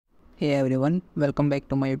Hey everyone, welcome back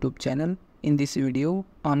to my YouTube channel. In this video,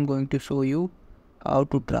 I'm going to show you how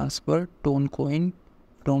to transfer Tone coin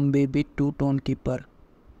from ByBit to Tonkeeper.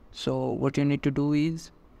 So what you need to do is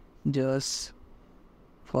just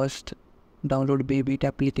first download ByBit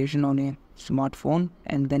application on a smartphone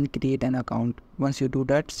and then create an account. Once you do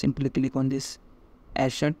that, simply click on this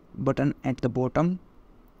asset button at the bottom.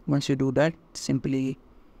 Once you do that, simply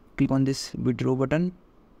click on this withdraw button,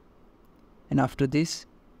 and after this,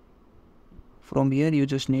 from here you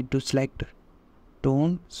just need to select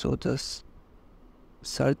Tone. So just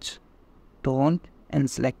search Tone and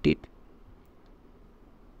select it.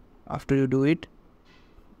 After you do it,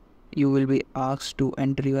 you will be asked to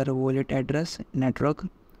enter your wallet address, network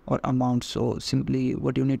or amount. So simply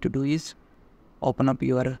what you need to do is open up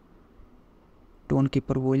your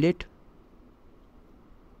Tonkeeper wallet.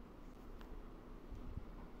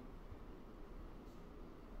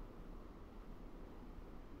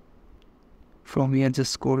 From here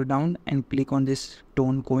just scroll down and click on this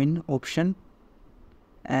Tone coin option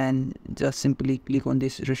and just simply click on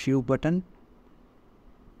this receive button,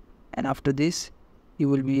 and after this you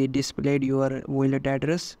will be displayed your wallet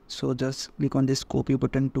address. So just click on this copy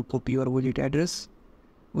button to copy your wallet address.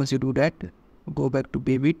 Once you do that, go back to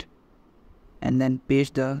ByBit and then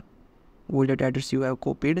paste the wallet address you have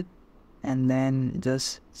copied, and then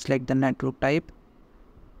just select the network type.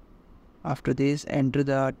 After this, enter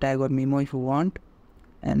the tag or memo if you want,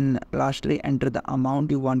 and lastly enter the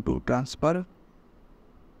amount you want to transfer.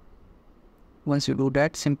 Once you do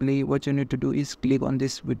that, simply what you need to do is click on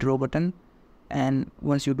this withdraw button, and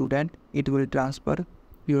once you do that, it will transfer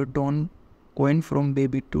your Tone coin from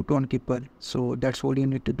ByBit to Tonkeeper. So that's all you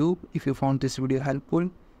need to do. If you found this video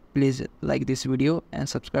helpful, please like this video and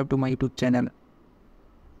subscribe to my YouTube channel.